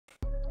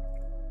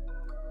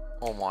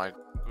Oh my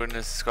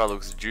goodness, this guy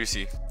looks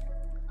juicy.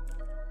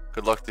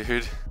 Good luck,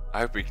 dude. I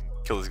hope we can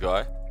kill this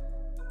guy.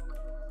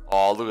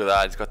 Oh, look at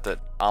that. He's got that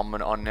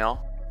armament on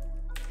now.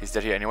 He's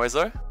dead here anyways,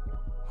 though.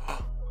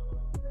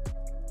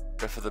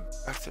 Go for the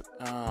back to...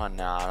 Oh,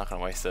 nah, I'm not going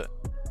to waste it.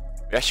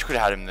 We actually could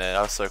have had him there.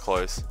 That was so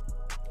close.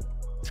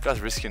 This guy's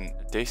risking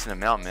a decent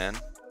amount, man.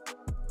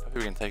 Hope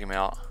we can take him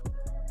out.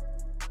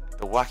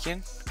 The whack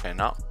in? Okay,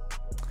 no.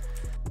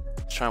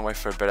 Let's try and wait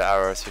for a better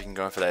arrow so we can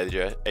go in for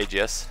the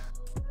AGS.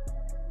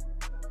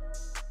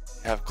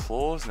 You have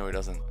claws? No, he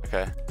doesn't.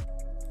 Okay.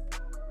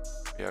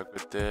 We are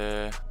good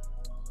there.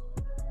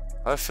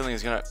 I have a feeling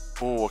he's gonna...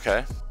 Oh,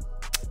 okay.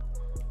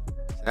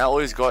 So now all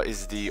he's got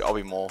is the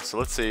Obby Maul. So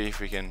let's see if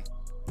we can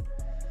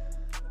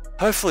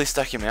hopefully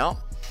stack him out.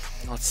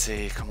 Let's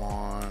see. Come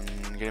on.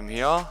 Get him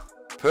here.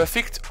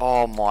 Perfect.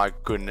 Oh my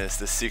goodness.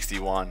 The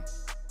 61.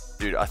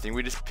 Dude, I think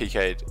we just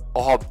PK'd.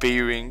 Oh,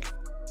 B-Ring.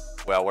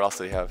 Wow, what else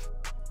do we have?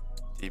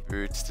 The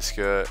boots, the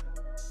skirt.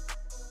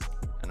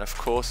 And of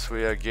course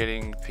we are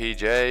getting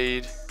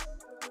PJ'd.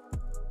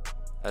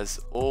 As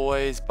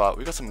always. But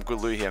we got some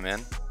good loot here,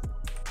 man.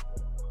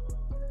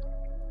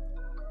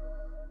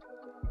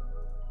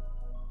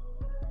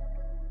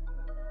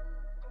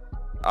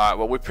 Alright,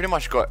 well we pretty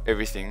much got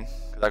everything.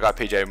 Cause I got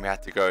PJ and we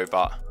had to go,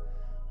 but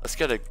let's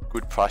get a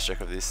good price check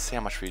of this. See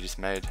how much we just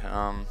made.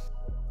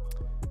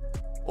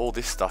 All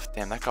this stuff.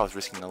 Damn, that guy was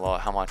risking a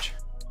lot. How much?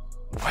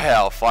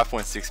 Wow,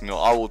 5.6 mil.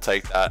 I will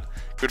take that.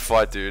 Good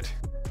fight, dude.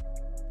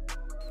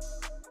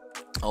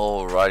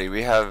 Alrighty,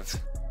 we have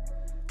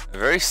a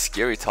very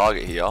scary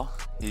target here.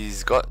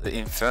 He's got the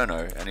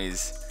Inferno and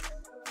he's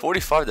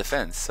 45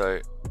 defense. So,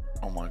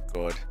 oh my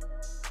god.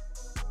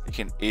 You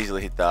can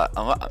easily hit that.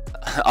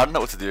 I don't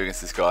know what to do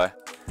against this guy.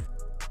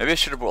 Maybe I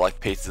should have brought like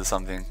pizzas or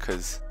something,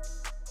 because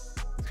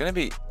it's gonna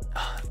be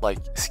like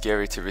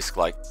scary to risk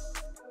like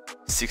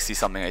 60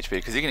 something HP,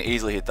 because he can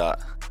easily hit that.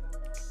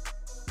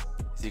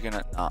 Is he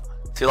gonna? Nah.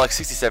 See, like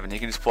 67, he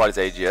can just pull out his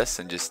AGS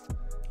and just.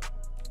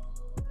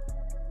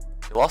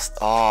 He lost.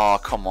 Oh,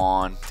 come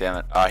on, damn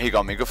it! Alright, he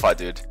got me. Good fight,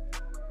 dude.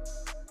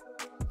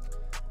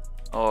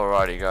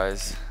 Alrighty,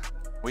 guys.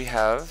 We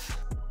have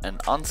an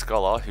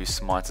Unscholar who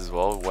smites as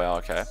well. Wow,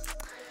 okay.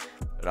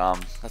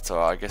 But that's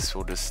alright. I guess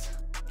we'll just...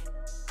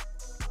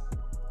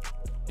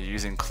 You're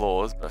using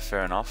claws, but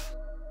fair enough.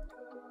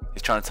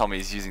 He's trying to tell me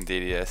he's using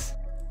DDS.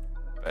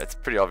 But it's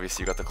pretty obvious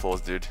you got the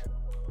claws, dude.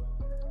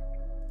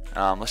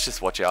 Let's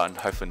just watch out and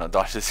hopefully not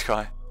die to this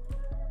guy.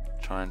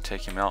 Try and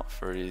take him out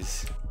for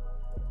his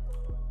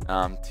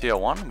tier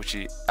 1, which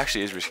he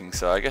actually is risking,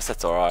 so I guess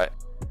that's alright.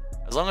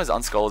 As long as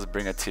Unscholars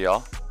bring a tier,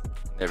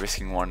 they're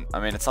risking one. I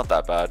mean, it's not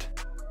that bad.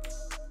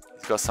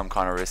 He's got some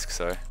kind of risk,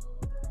 so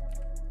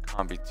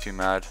can't be too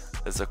mad.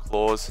 There's the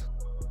claws.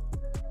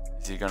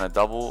 Is he gonna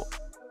double?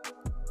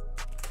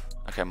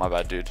 Okay, my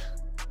bad, dude.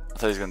 I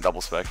thought he was gonna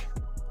double spec.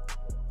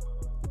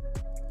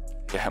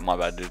 Yeah, my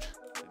bad, dude.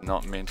 Did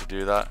not mean to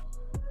do that.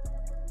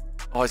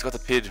 Oh, he's got the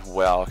PID.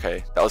 Wow,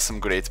 okay. That was some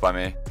good eats by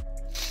me.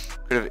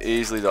 Could have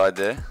easily died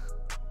there.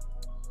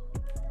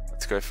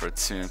 Let's go for it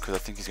soon, because I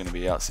think he's gonna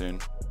be out soon.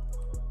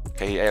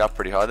 Okay, he ate up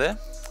pretty high there.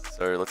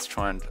 So let's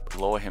try and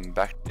lower him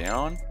back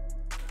down.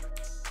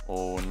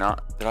 Oh, no.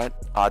 Did I?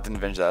 I didn't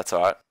avenge that. That's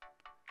alright.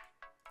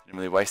 Didn't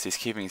really waste. He's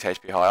keeping his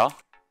HP higher. I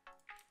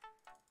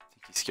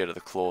think he's scared of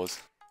the claws.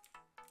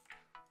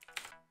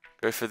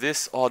 Go for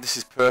this. Oh, this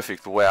is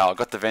perfect. Wow, I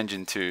got the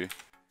Vengeance too.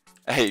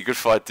 Hey, good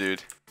fight,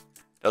 dude.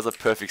 That was a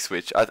perfect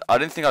switch. I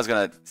didn't think I was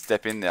going to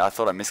step in there. I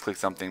thought I misclicked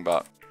something,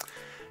 but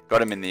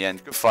got him in the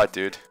end. Good fight,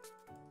 dude.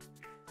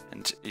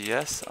 And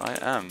yes, I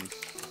am.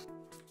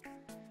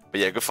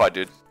 But yeah, good fight,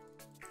 dude.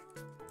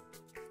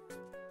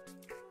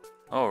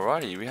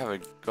 Alrighty, we have a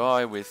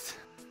guy with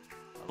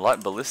a light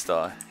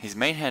ballista. He's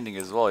main handing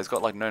as well. He's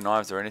got like no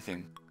knives or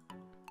anything.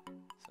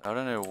 So I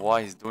don't know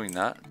why he's doing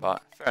that,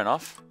 but fair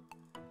enough.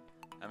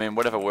 I mean,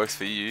 whatever works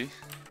for you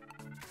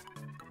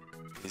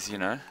is, you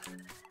know.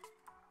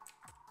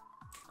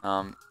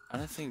 I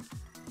don't think.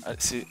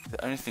 See,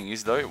 the only thing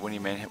is though, when he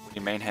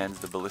main hands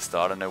the ballista,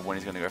 I don't know when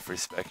he's gonna go for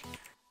his spec.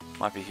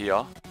 Might be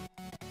here.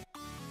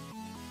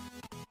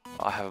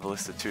 I have a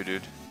ballista too,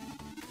 dude.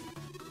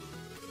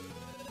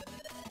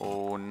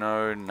 Oh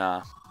no, nah.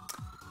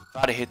 If I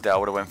had hit that, I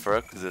would have went for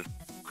it, because it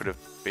could have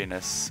been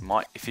a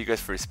smite. If he goes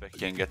for his spec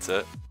and gets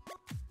it.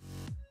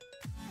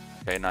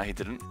 Okay, no, he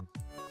didn't.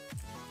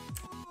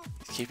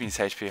 He's keeping his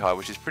HP high,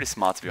 which is pretty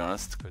smart to be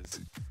honest, because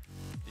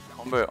the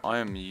combo I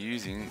am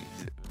using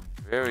is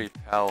very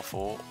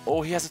powerful.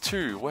 Oh, he has a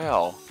 2.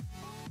 Wow.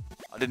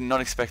 I did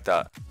not expect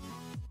that.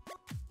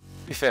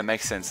 To be fair, it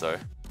makes sense though.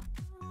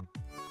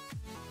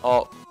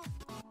 Oh,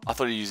 I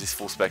thought he used his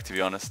full spec to be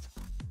honest.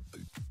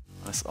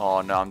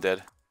 Oh no, I'm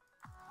dead.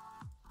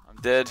 I'm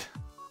dead.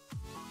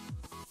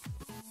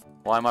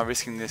 Why am I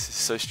risking this? It's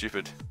so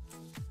stupid.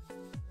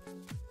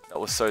 That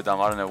was so dumb.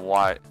 I don't know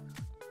why.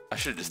 I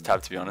should have just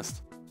tabbed to be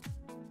honest.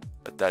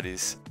 But that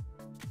is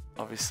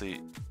obviously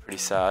pretty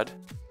sad.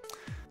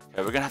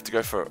 Okay, we're gonna have to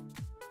go for it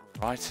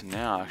right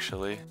now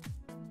actually.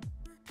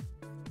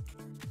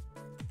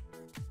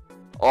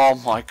 Oh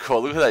my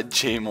god, look at that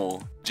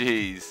G-Maul.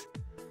 Jeez.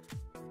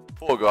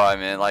 Poor guy,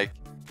 man. Like,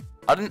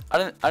 I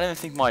didn't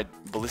think my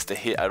ballista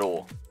hit at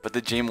all, but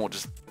the Gmaul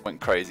just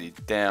went crazy.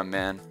 Damn,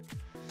 man.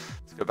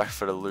 Let's go back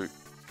for the loot.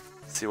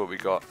 See what we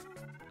got.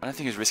 I don't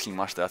think he was risking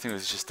much there. I think it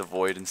was just the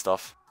void and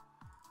stuff.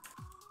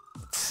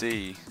 Let's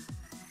see.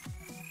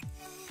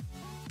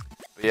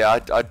 But yeah,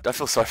 I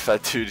feel sorry for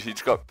that dude. He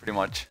just got pretty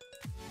much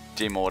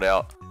Gmaul'd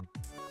out.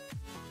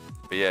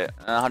 But yeah,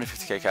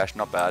 150k cash,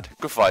 not bad.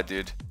 Good fight,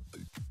 dude.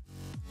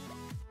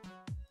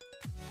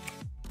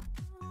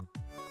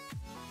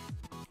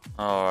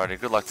 Alrighty,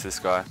 good luck to this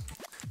guy.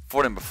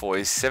 Fought him before.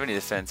 He's 70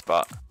 defense,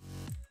 but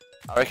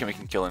I reckon we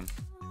can kill him.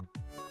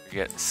 We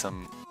get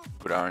some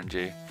good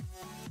RNG.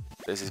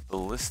 There's his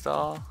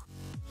ballista.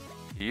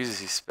 He uses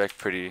his spec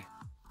pretty.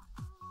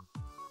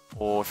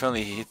 Or if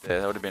only he hit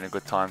there, that would have been a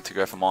good time to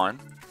go for mine.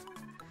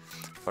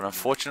 But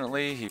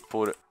unfortunately, he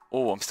pulled it.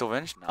 Oh, I'm still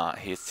avenged? Nah,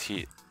 he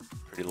hit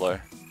pretty low.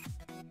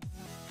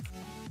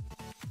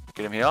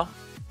 Get him here.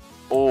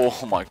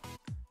 Oh my.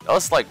 That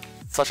was like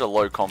such a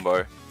low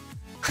combo.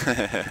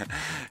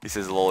 He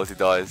says lol as he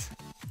dies.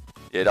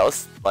 Yeah, that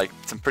was like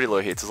some pretty low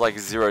hits. It was like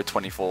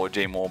 0.24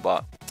 Gmaul,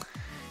 but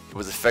it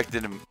was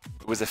effective.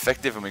 It was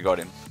effective, and we got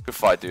him. Good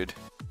fight, dude.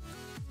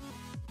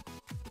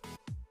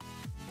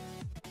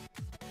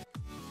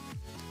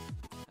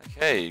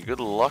 Okay, good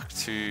luck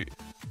to.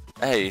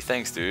 Hey,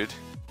 thanks, dude.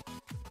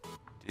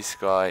 This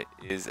guy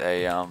is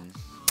a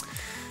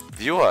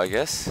viewer, I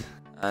guess,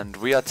 and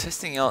we are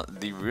testing out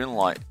the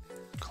Runelight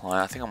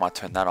client. I think I might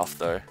turn that off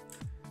though.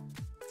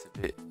 It's a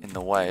bit in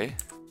the way.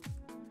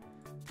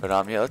 But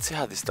yeah, let's see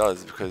how this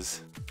does,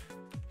 because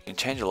you can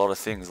change a lot of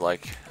things.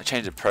 Like I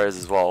changed the prayers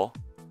as well.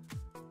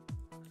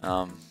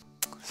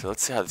 So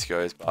let's see how this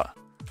goes. But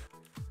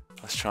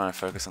let's try and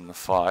focus on the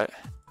fight.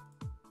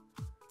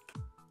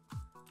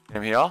 Get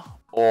him here.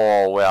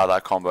 Oh wow,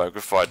 that combo.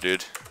 Good fight,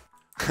 dude.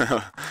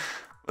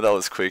 But that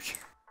was quick.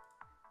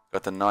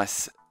 Got the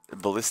nice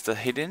ballista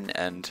hidden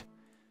and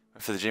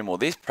went for the Gmaul.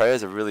 These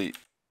prayers are really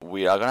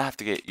weird. I'm gonna have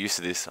to get used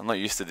to this. I'm not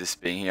used to this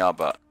being here,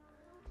 but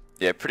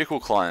yeah, pretty cool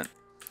client.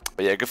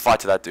 But yeah, good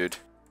fight to that dude.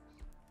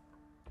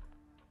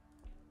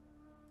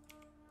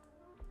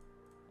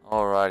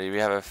 Alrighty, we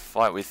have a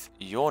fight with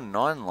your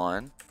 9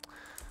 line.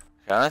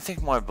 Okay, I don't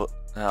think my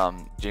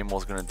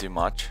Gmaul's gonna do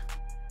much.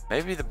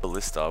 Maybe the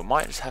ballista. I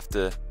might just have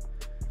to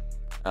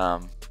go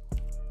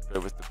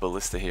with the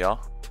ballista here.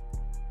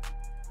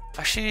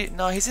 Actually,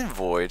 no, he's in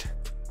void.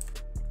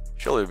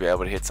 Surely we'll be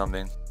able to hit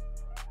something.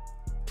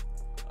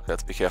 Okay,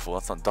 let's be careful.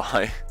 Let's not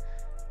die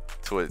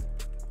to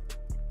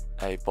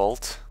a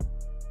bolt.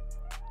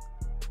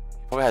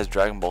 He probably has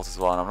Dragon Bolt as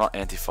well, and I'm not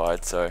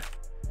anti-fired, so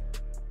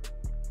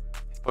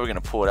he's probably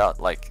gonna pull it out,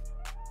 like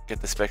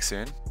get the spec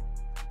soon.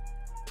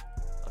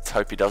 Let's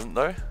hope he doesn't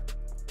though.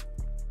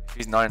 If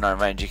he's 99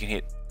 range, he can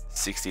hit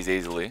 60s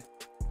easily.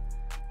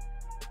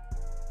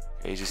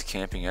 Okay, he's just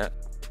camping it.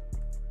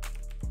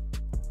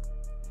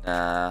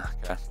 Nah,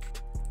 okay.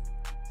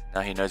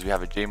 Now he knows we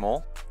have a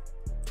Gmaul.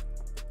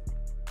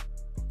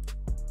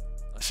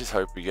 Let's just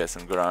hope we get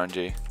some good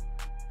RNG.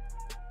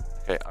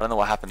 Okay, I don't know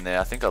what happened there.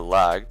 I think I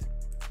lagged.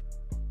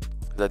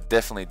 Because I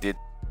definitely did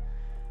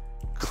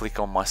click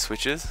on my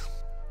switches.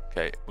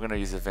 Okay, we're gonna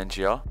use Avenge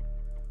here.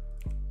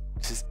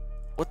 This is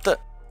what the.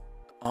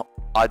 Oh,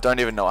 I don't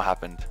even know what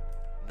happened.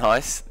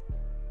 Nice,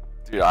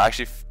 dude. I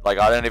actually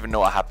I don't even know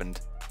what happened.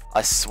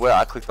 I swear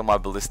I clicked on my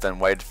ballista and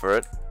waited for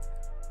it.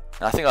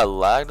 And I think I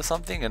lagged or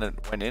something and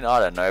it went in. I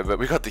don't know, but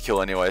we got the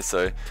kill anyway.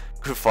 So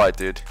good fight,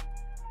 dude.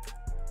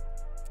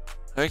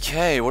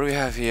 Okay, what do we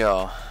have here?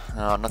 Oh,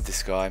 not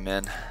this guy,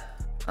 man.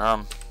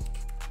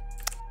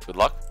 Good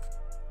luck.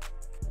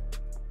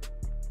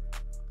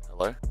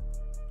 Hello.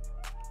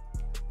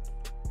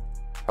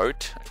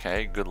 Hote.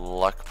 Okay, good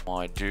luck,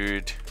 my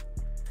dude.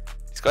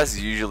 This guy's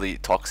usually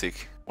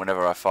toxic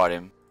whenever I fight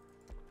him.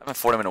 I haven't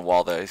fought him in a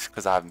while though,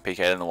 because I haven't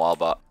PK'd in a while,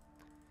 but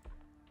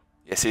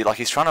yeah, see, like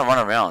he's trying to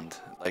run around.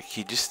 Like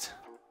he just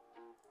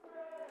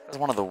is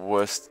one of the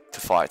worst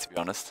to fight, to be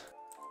honest.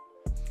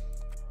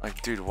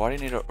 Like, dude, why do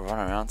you need to run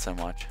around so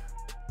much?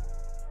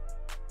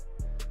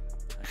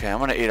 Okay, I'm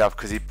gonna eat up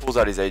because he pulls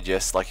out his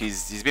AGS. Like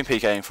he's been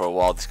PKing for a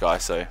while, this guy.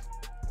 So,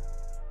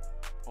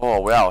 oh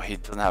wow, he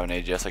doesn't have an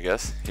AGS, I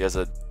guess. He has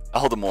a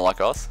elder more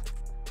like us.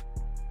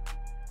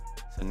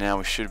 So now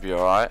we should be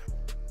alright.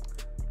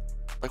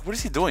 Like, what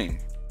is he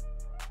doing?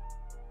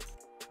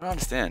 I don't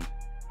understand.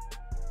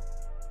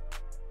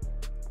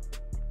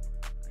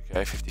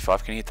 Okay,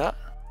 55. Can he hit that?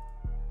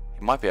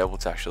 He might be able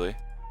to actually.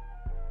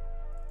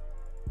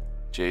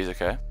 Jeez,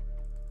 okay.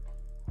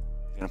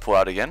 He's gonna pull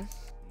out again?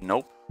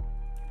 Nope.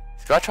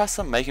 This guy tries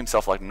to make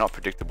himself like not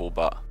predictable,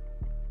 but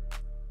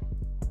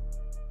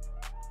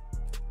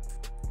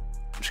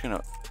I'm just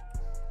gonna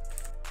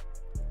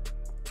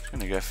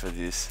go for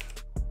this.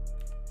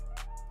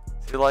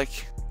 Is he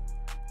like?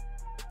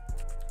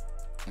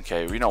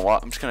 Okay, you know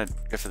what? I'm just gonna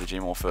go for the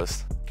Gmaul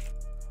first.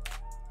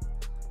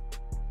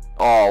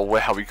 Oh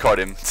wow, we got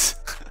him.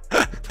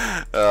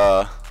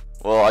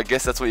 Well, I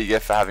guess that's what you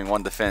get for having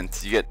one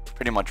defense. You get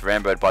pretty much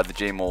ramboed by the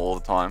Gmaul all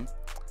the time.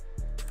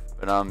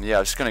 But yeah,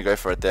 I'm just gonna go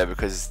for it there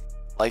because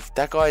like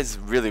that guy is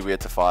really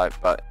weird to fight.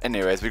 But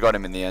anyways, we got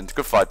him in the end.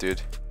 Good fight,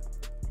 dude.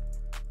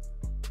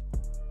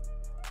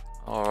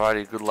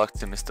 Alrighty, good luck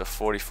to Mr.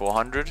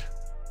 4400.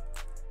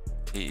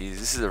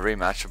 This is a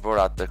rematch. I brought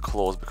out the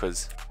claws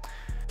because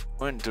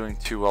we weren't doing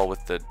too well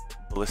with the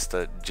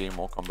Ballista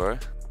G-Maw combo.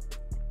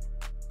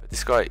 But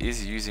this guy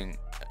is using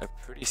a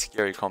pretty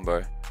scary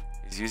combo.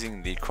 He's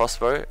using the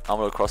crossbow,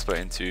 armor crossbow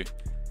into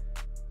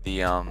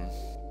the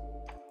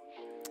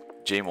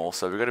G-Maw,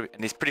 so we gotta be,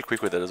 and he's pretty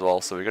quick with it as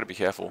well, so we gotta be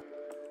careful.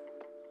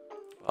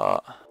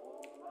 Let's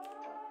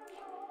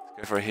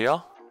go for it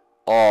here.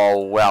 Oh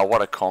wow,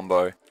 what a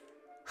combo!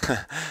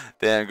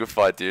 Damn, good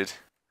fight, dude.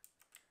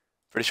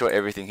 Pretty sure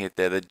everything hit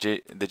there.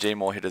 The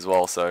G-Maw hit as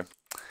well, so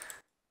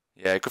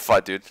yeah, good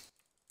fight, dude.